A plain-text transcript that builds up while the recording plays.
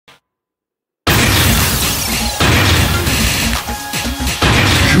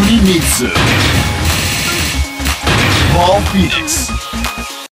Kunimitsu. 𝖕𝖊𝖕𝖘.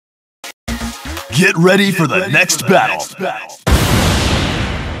 Get ready for the next battle.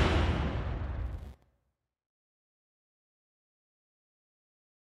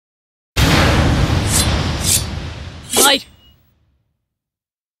 Fight!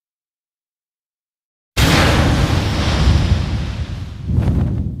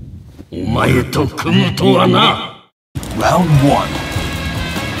 Round 1.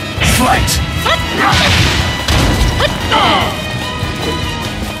 Fight!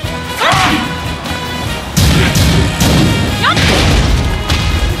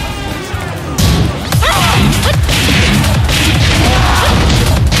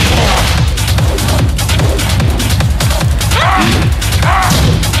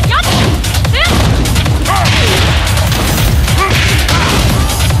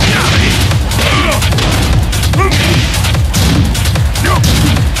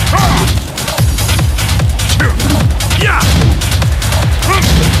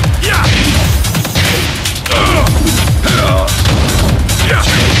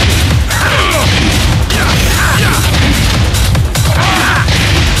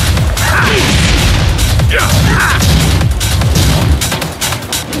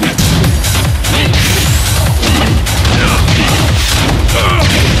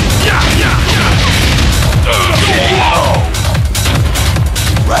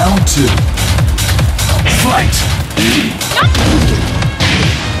 Round 2. Fight!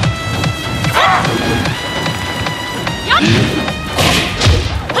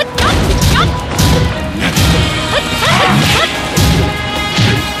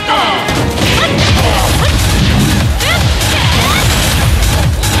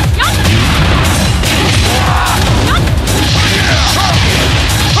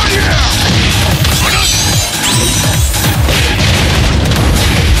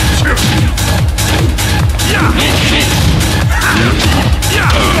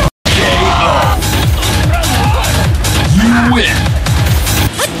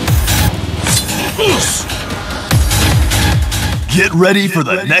 Get ready for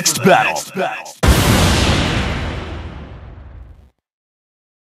the next battle.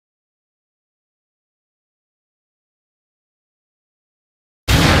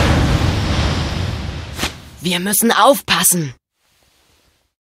 Wir müssen aufpassen.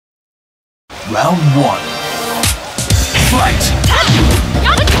 Round 1. Fight!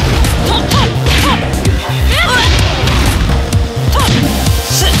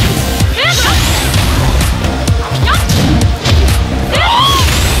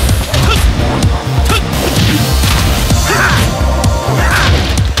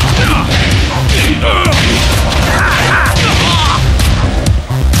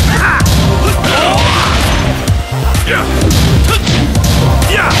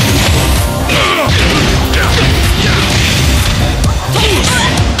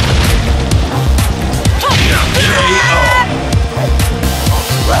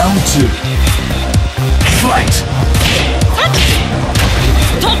 Round 2. Fight!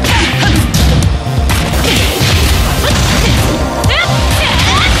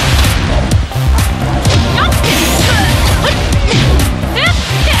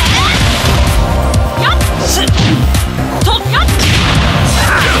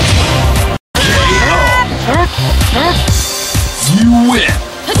 You win!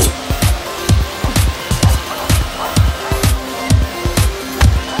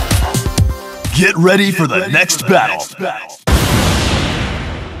 Get ready for the next battle.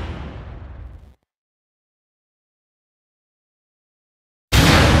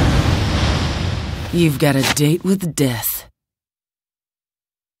 You've got a date with death.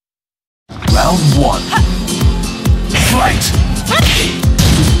 Round 1. Fight!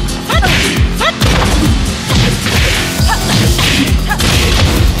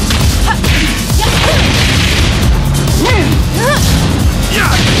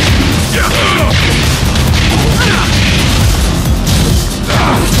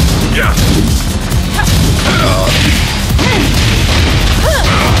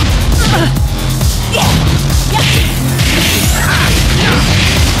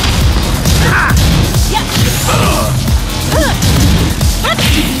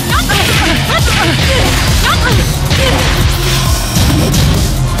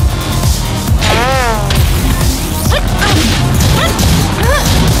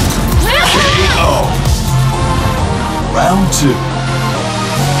 Round 2.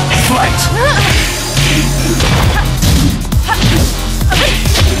 Fight!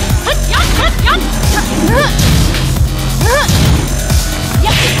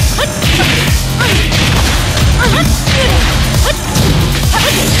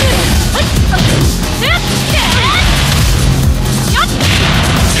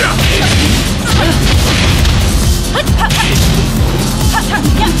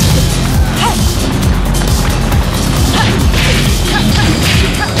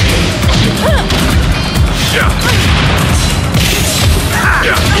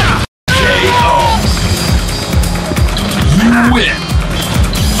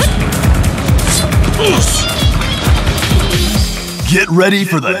 ready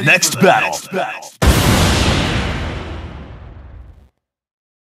for the next battle.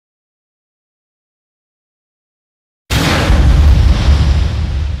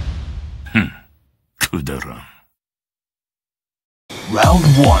 그대라. Round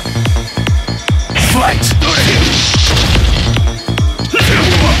 1. Fight!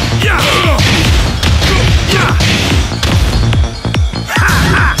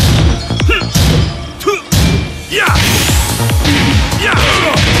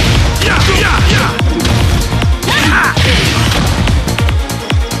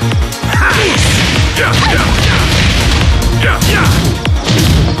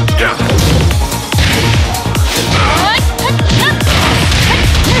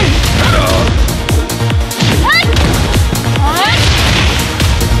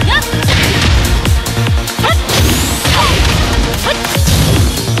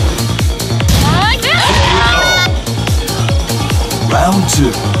 Round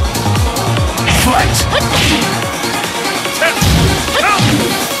 2. Fight!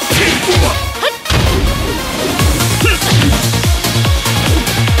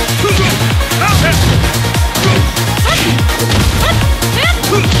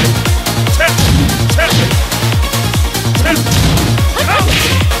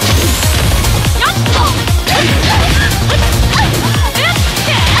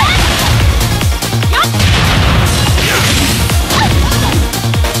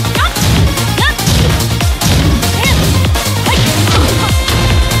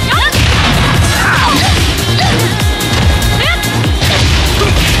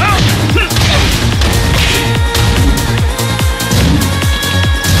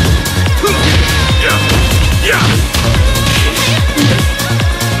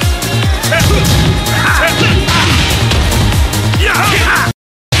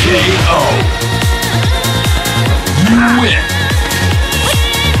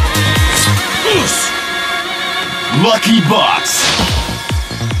 Lucky Box.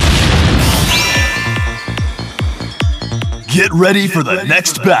 Get ready for the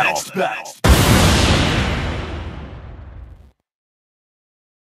next battle.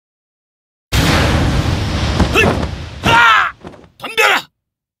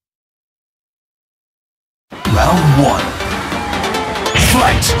 Round 1.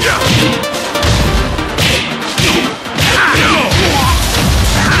 Fight!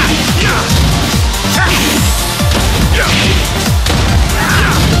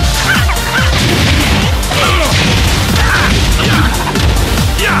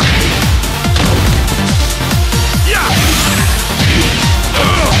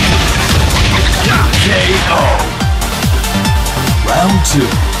 Round 2.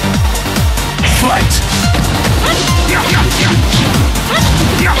 Fight!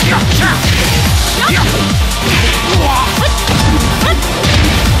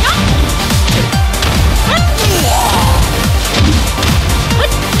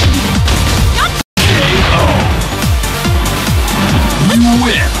 You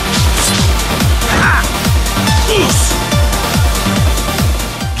win!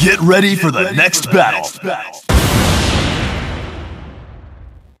 Get ready for the next battle.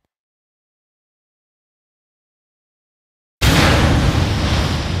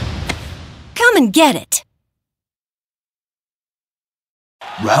 Come and get it.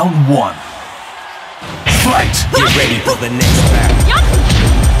 Round 1. Fight! Get ready for the next battle.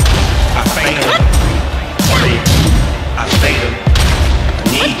 I fade him. I fade him.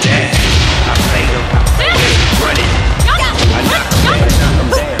 Need that. I fade him. Run it. I knock him down.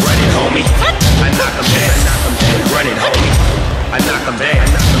 Run it, homie. I knock him down. Run it, homie. I knock him down.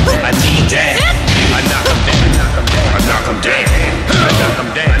 I need that. I knock him down. I knock him down. I knock him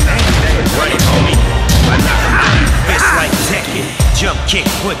down. Run it, homie. I knock him down. Fist like Tekken. Jump kick,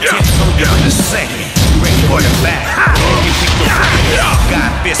 put tips on you in a second. Ready for the back. You pick the rock.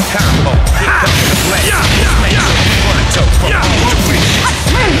 God fist combo. Here comes the blast. This makes a pronto from all directions.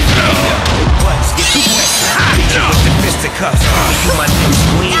 Butts get you wet. Beat you with the fisticuffs. You my next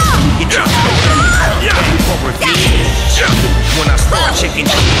queen. Get your back for revenge. When I start chicken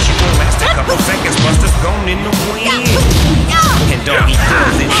cheese, you gon' last a couple seconds. Busters gone in the wind. And doggy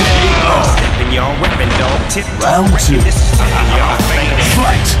does it. Stepping y'all weapon, dog. Tip Round 2. This is something y'all faded.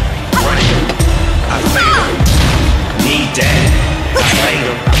 Fight! Run it. I fade him. Need that. I fade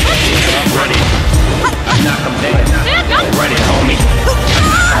him. Run it. I knock him down. Run it, homie. I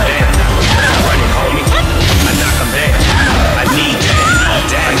knock him down. Run it, homie. I knock him down. I need that.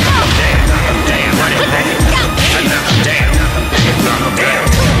 I knock him down. Knock him down. Run it, homie. I knock him down. Knock him down.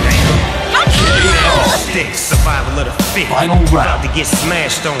 Sticks, survival of the fit. Final round. About to get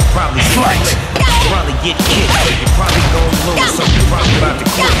smashed on, probably Fight! probably get kicked, so you probably gon' lose, so you probably about to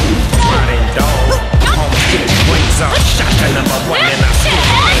quit. Riding dog, homies get his brains off. Shotgun number 1 and I still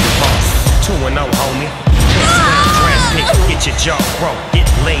ain't boss. 2-0, homie. Draft pick, get your jaw broke, get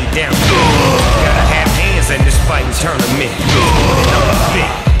laid down. Gotta have hands in this fighting tournament. And on the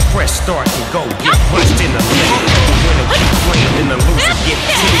fit, press start and go, get punched in the lip. The winner keep playing and the loser get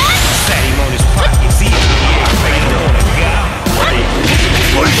tipped. Sat him on his pockets, he I played on a guy.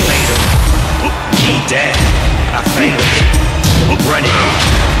 Need that, I fade him. Run it,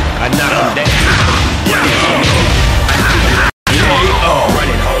 I knock him down. Run it, homie. Run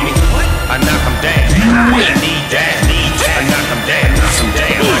it, homie. I knock him down. Need that, I knock him down. Knock him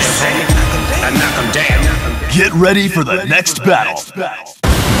down, run it, homie. I knock him down. Get ready for the next battle.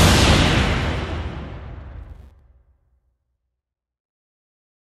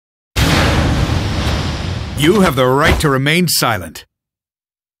 You have the right to remain silent.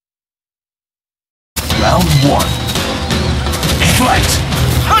 Round 1. Fight!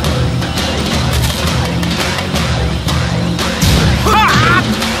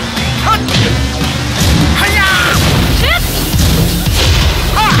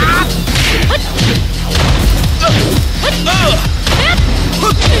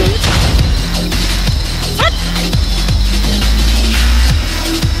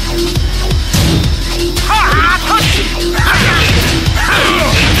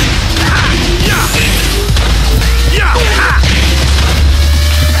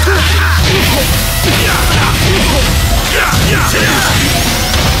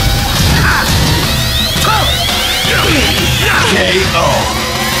 KO.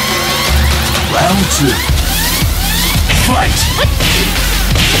 Round 2. Fight!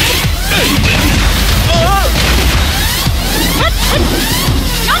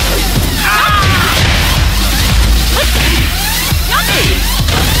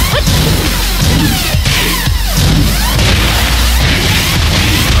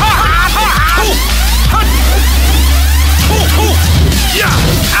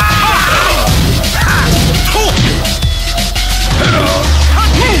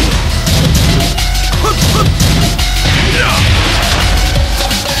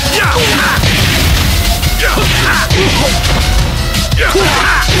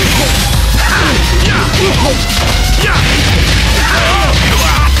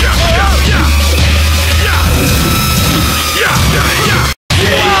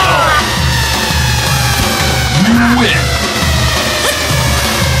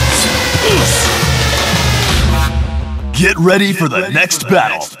 Get ready for the next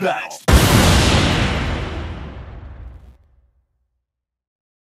battle.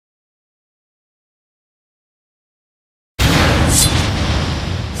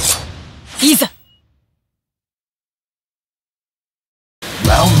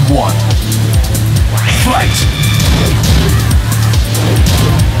 Round 1. Fight!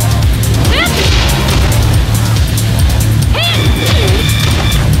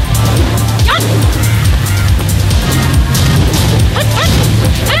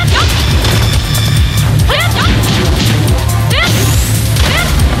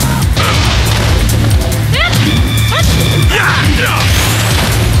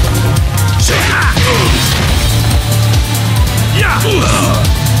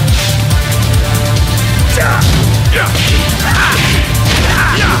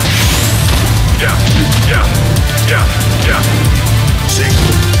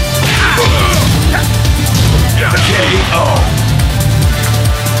 KO.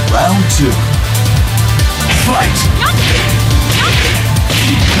 Round 2. Fight!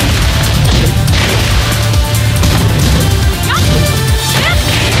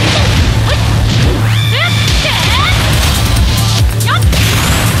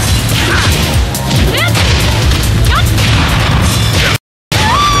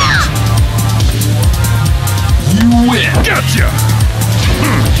 You win! Gotcha!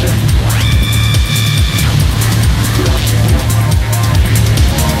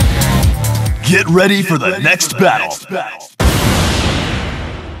 Get ready for the next battle.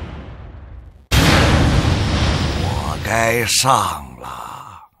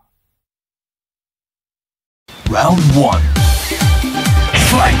 Round 1.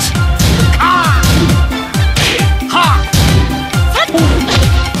 Fight!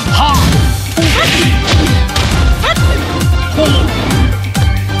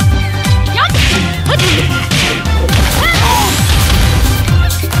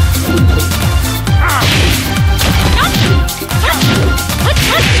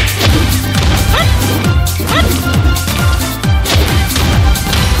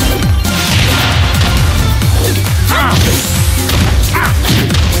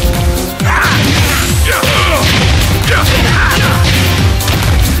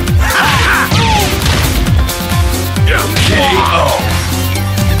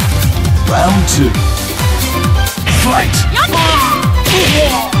 2. Fight!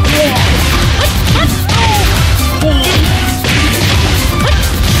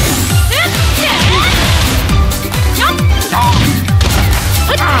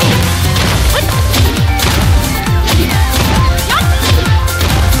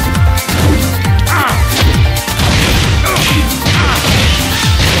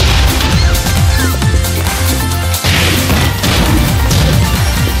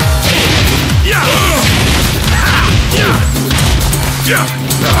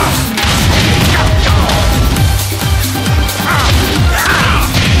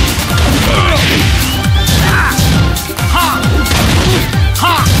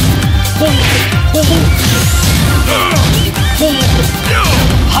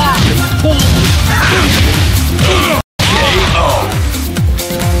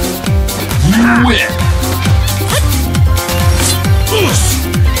 You win!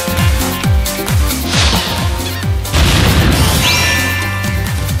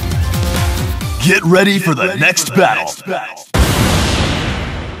 Get ready for the next battle.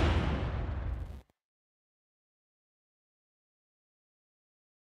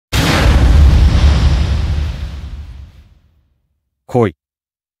 Koi.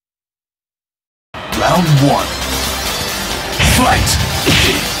 Round 1. Fight!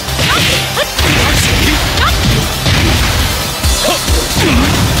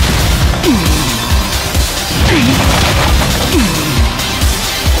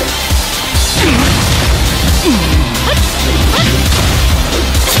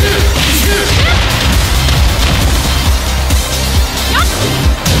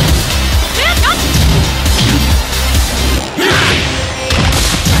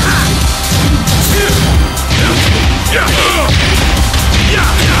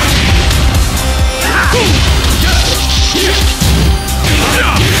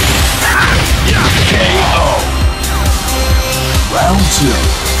 Round 2.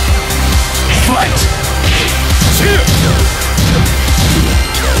 Fight!